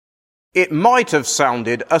It might have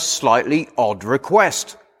sounded a slightly odd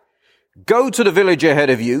request. Go to the village ahead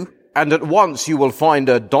of you, and at once you will find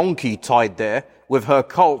a donkey tied there with her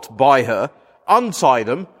colt by her. Untie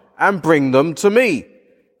them and bring them to me.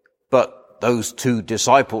 But those 2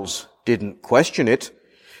 disciples didn't question it.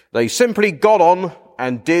 They simply got on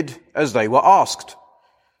and did as they were asked.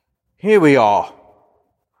 Here we are,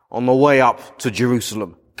 on the way up to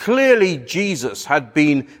Jerusalem. Clearly Jesus had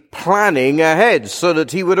been planning ahead so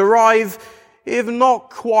that he would arrive, if not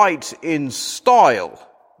quite in style,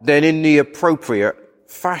 then in the appropriate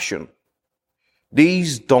fashion.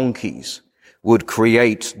 These donkeys would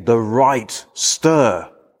create the right stir.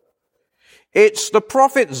 It's the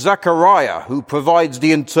prophet Zechariah who provides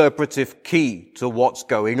the interpretive key to what's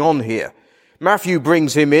going on here. Matthew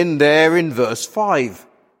brings him in there in verse 5.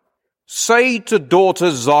 Say to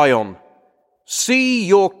daughter Zion, see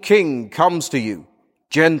your king comes to you,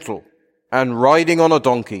 gentle and riding on a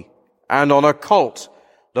donkey, and on a colt,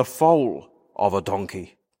 the foal of a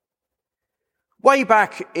donkey. Way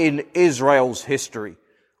back in Israel's history,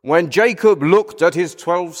 when Jacob looked at his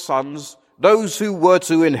 12 sons, those who were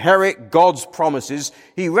to inherit God's promises,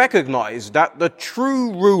 he recognized that the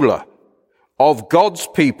true ruler of God's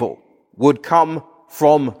people would come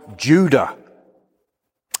from Judah.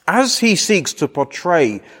 As he seeks to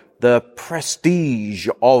portray the prestige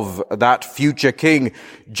of that future king,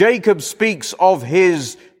 Jacob speaks of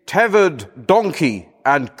his tethered donkey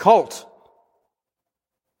and colt.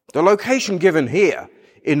 The location given here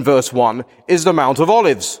in verse 1 is the Mount of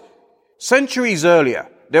Olives. Centuries earlier,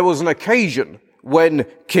 there was an occasion when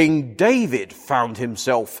King David found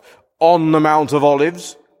himself on the Mount of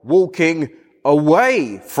Olives, walking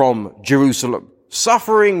away from Jerusalem,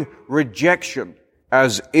 suffering rejection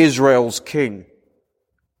as Israel's king.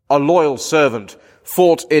 A loyal servant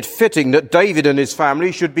thought it fitting that David and his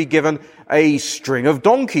family should be given a string of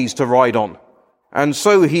donkeys to ride on, and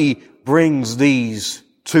so he brings these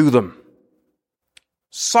to them.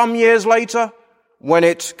 Some years later, when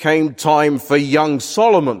it came time for young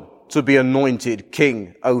Solomon to be anointed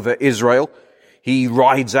king over Israel, he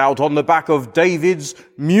rides out on the back of David's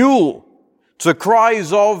mule to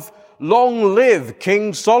cries of, "Long live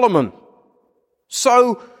King Solomon."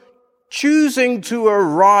 So, choosing to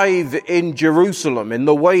arrive in Jerusalem in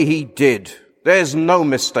the way he did, there's no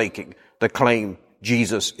mistaking the claim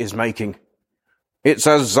Jesus is making. It's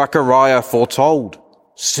as Zechariah foretold,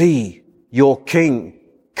 "See, your king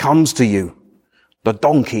comes to you." The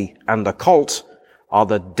donkey and the colt are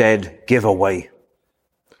the dead giveaway.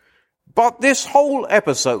 But this whole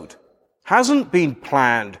episode hasn't been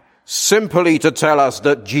planned simply to tell us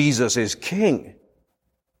that Jesus is king.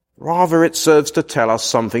 Rather, it serves to tell us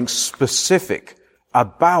something specific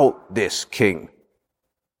about this king.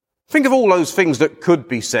 Think of all those things that could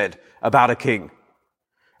be said about a king,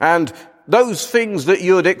 and those things that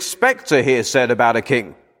you'd expect to hear said about a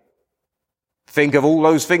king. Think of all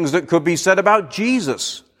those things that could be said about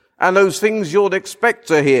Jesus, and those things you'd expect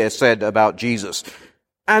to hear said about Jesus.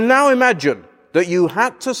 And now imagine that you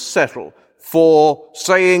had to settle for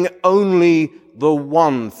saying only the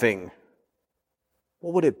one thing.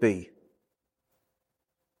 What would it be?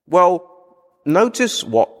 Well, notice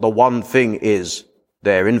what the one thing is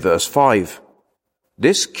there in verse 5.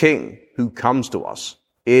 This king who comes to us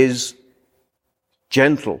is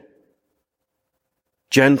gentle.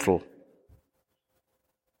 Gentle.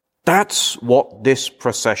 That's what this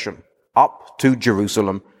procession up to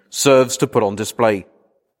Jerusalem serves to put on display.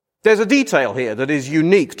 There's a detail here that is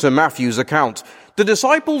unique to Matthew's account. The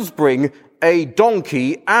disciples bring a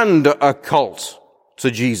donkey and a colt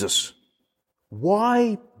to Jesus.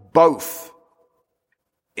 Why both?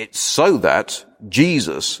 It's so that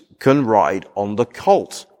Jesus can ride on the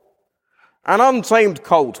colt. An untamed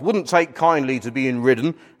colt wouldn't take kindly to being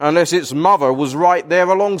ridden unless its mother was right there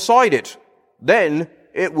alongside it. Then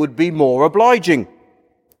it would be more obliging.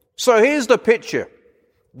 So here's the picture.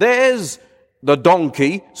 There's the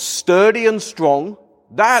donkey, sturdy and strong.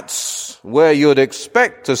 That's where you'd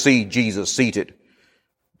expect to see Jesus seated.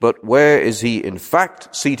 But where is he in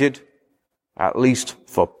fact seated? At least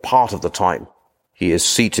for part of the time, he is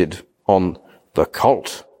seated on the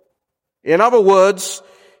colt. In other words,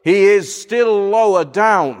 he is still lower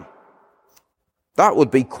down. That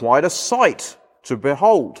would be quite a sight to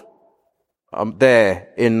behold there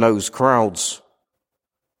in those crowds.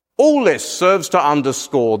 All this serves to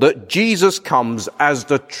underscore that Jesus comes as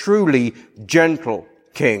the truly gentle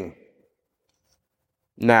king.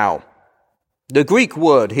 Now, the Greek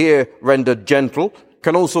word here rendered gentle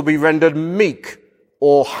can also be rendered meek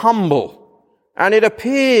or humble, and it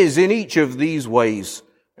appears in each of these ways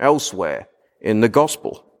elsewhere in the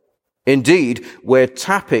gospel. Indeed, we're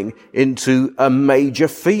tapping into a major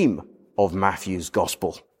theme of Matthew's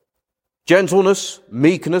gospel. Gentleness,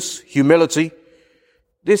 meekness, humility.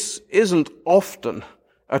 This isn't often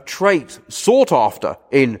a trait sought after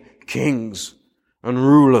in kings and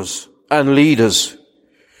rulers and leaders.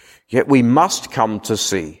 Yet we must come to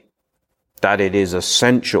see that it is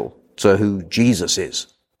essential to who Jesus is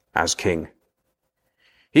as king.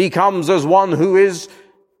 He comes as one who is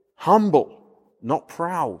humble, not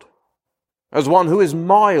proud. As one who is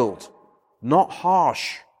mild, not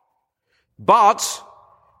harsh. But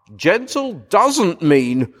gentle doesn't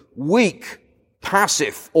mean weak,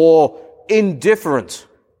 passive, or indifferent.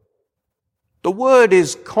 The word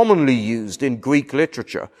is commonly used in Greek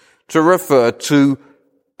literature to refer to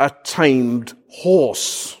a tamed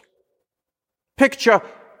horse. Picture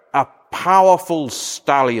a powerful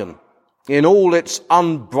stallion in all its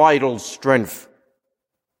unbridled strength.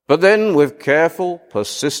 But then, with careful,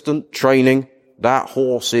 persistent training, that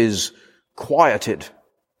horse is quieted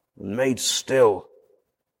and made still.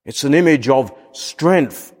 It's an image of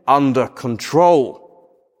strength under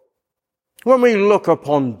control. When we look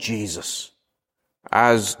upon Jesus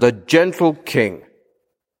as the gentle king,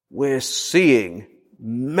 we're seeing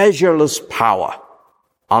measureless power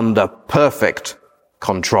under perfect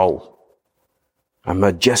control. A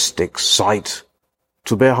majestic sight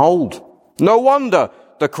to behold. No wonder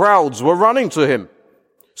the crowds were running to him.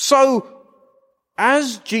 So,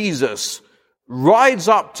 as Jesus rides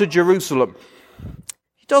up to Jerusalem,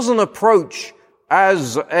 he doesn't approach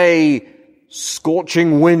as a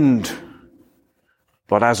scorching wind,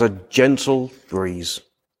 but as a gentle breeze.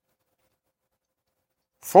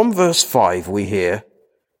 From verse 5 we hear,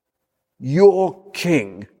 "Your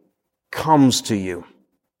king comes to you."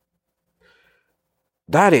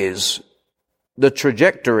 That is, the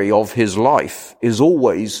trajectory of his life is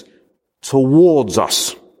always towards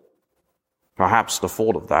us. Perhaps the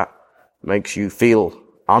thought of that makes you feel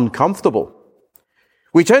uncomfortable.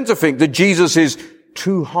 We tend to think that Jesus is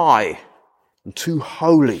too high and too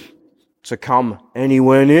holy to come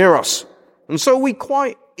anywhere near us. And so we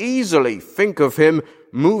quite easily think of him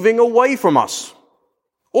moving away from us.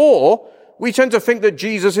 Or we tend to think that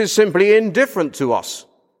Jesus is simply indifferent to us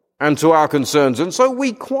and to our concerns. And so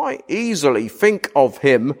we quite easily think of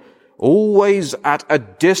him always at a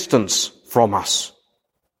distance from us.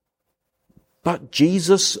 But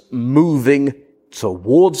Jesus moving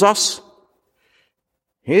towards us,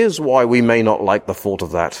 here's why we may not like the thought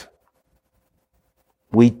of that.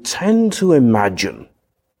 We tend to imagine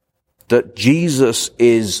that Jesus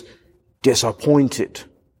is disappointed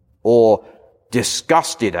or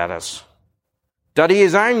disgusted at us, that he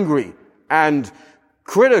is angry and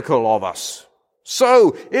critical of us.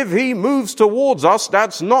 So, if he moves towards us,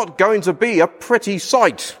 that's not going to be a pretty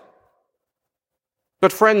sight.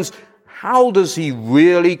 But friends, how does he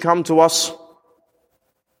really come to us?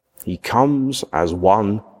 He comes as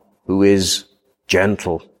one who is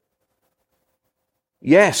gentle.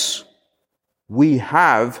 Yes, we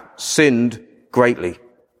have sinned greatly,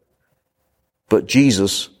 but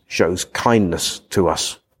Jesus shows kindness to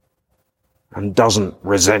us and doesn't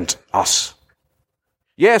resent us.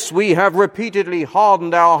 Yes, we have repeatedly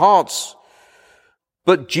hardened our hearts,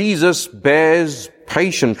 but Jesus bears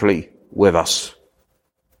patiently with us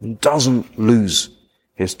and doesn't lose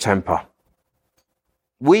his temper.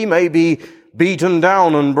 We may be beaten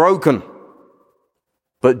down and broken,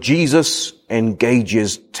 but Jesus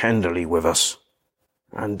engages tenderly with us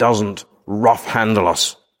and doesn't rough handle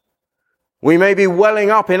us. We may be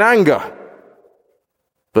welling up in anger,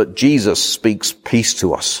 but Jesus speaks peace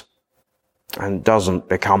to us and doesn't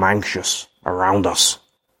become anxious around us.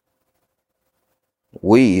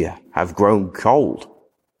 We have grown cold,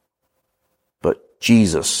 but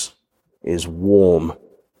Jesus is warm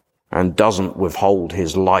and doesn't withhold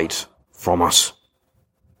his light from us.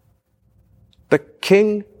 The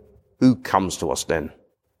king who comes to us then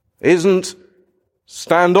isn't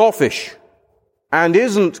standoffish and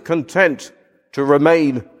isn't content to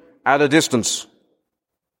remain at a distance.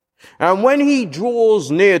 And when he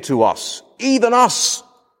draws near to us, even us,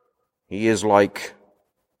 he is like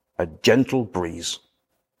a gentle breeze.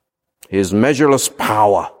 His measureless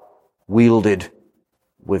power wielded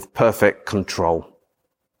with perfect control.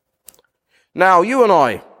 Now, you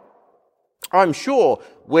and I'm sure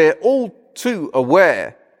we're all too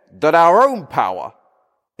aware that our own power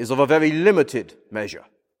is of a very limited measure.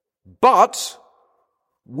 But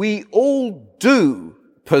we all do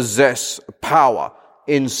possess power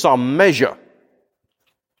in some measure.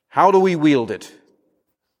 How do we wield it?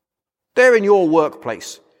 There in your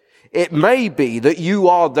workplace, it may be that you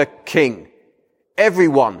are the king.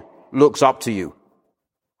 Everyone looks up to you.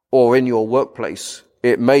 Or in your workplace,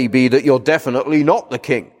 it may be that you're definitely not the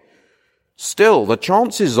king. Still, the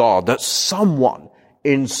chances are that someone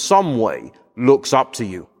in some way looks up to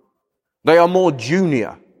you. They are more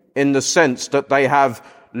junior in the sense that they have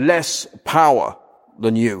less power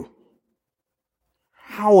than you.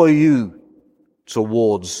 How are you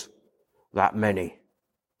towards that many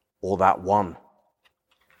or that one?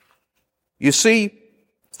 You see,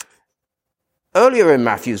 earlier in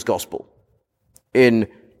Matthew's Gospel, in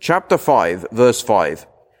chapter 5, verse 5,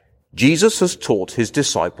 Jesus has taught his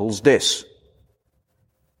disciples this: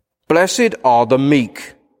 "Blessed are the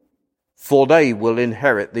meek, for they will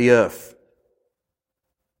inherit the earth."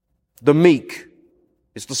 The meek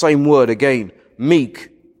is the same word again, meek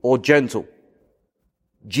or gentle.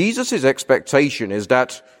 Jesus' expectation is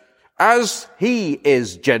that as he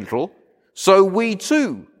is gentle, so we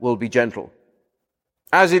too will be gentle.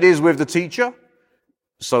 As it is with the teacher,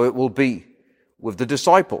 so it will be with the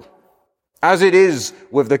disciple. As it is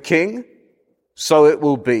with the king, so it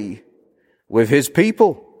will be with his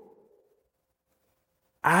people.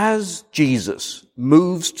 As Jesus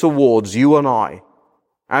moves towards you and I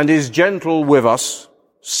and is gentle with us,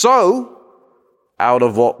 so out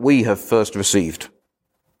of what we have first received,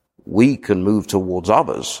 we can move towards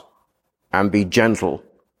others and be gentle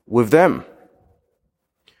with them.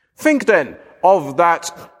 Think then of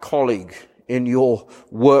that colleague in your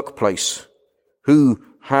workplace who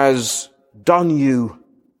has done you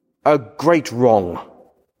a great wrong.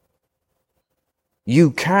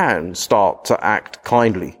 You can start to act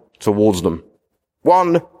kindly towards them.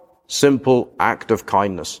 One simple act of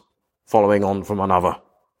kindness following on from another.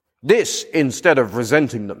 This instead of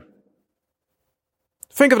resenting them.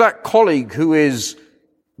 Think of that colleague who is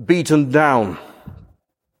beaten down.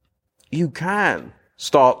 You can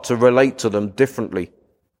start to relate to them differently,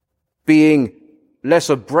 being less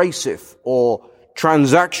abrasive or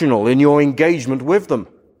transactional in your engagement with them,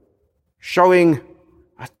 showing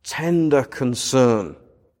a tender concern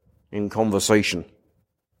in conversation.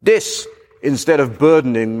 This instead of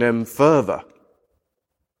burdening them further.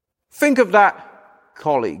 Think of that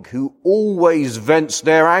colleague who always vents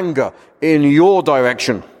their anger in your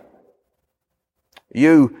direction.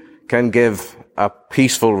 You can give a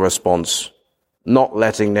peaceful response, not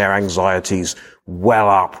letting their anxieties well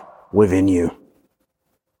up within you.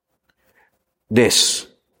 This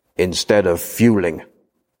instead of fueling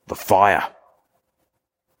the fire.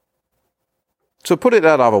 To put it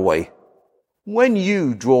that other way, when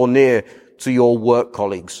you draw near to your work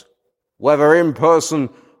colleagues, whether in person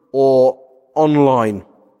or online,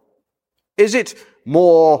 is it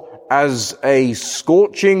more as a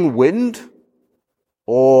scorching wind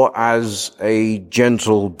or as a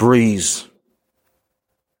gentle breeze?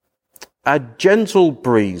 A gentle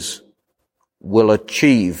breeze will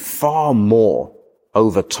achieve far more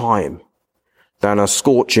over time than a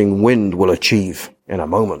scorching wind will achieve in a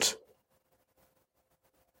moment.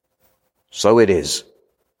 So it is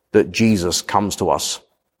that Jesus comes to us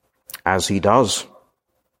as he does.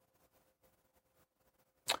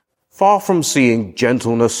 Far from seeing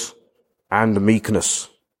gentleness and meekness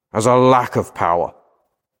as a lack of power,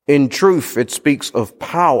 in truth it speaks of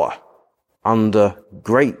power under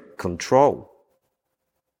great control.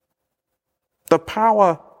 The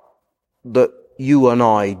power that you and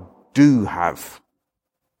I do have,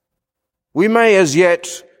 we may as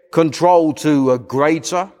yet control to a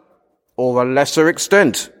greater or a lesser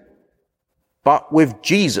extent, but with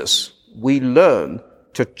Jesus we learn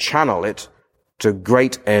to channel it to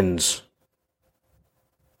great ends.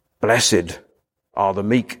 Blessed are the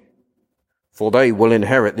meek, for they will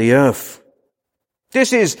inherit the earth.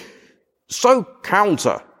 This is so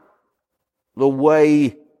counter the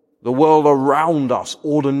way the world around us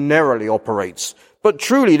ordinarily operates. But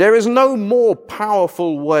truly, there is no more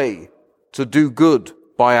powerful way to do good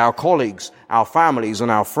by our colleagues, our families,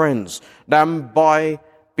 and our friends than by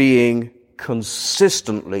being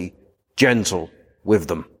consistently gentle with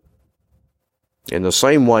them. In the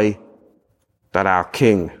same way that our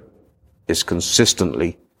King is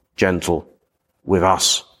consistently gentle with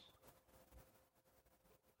us.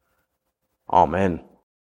 Amen.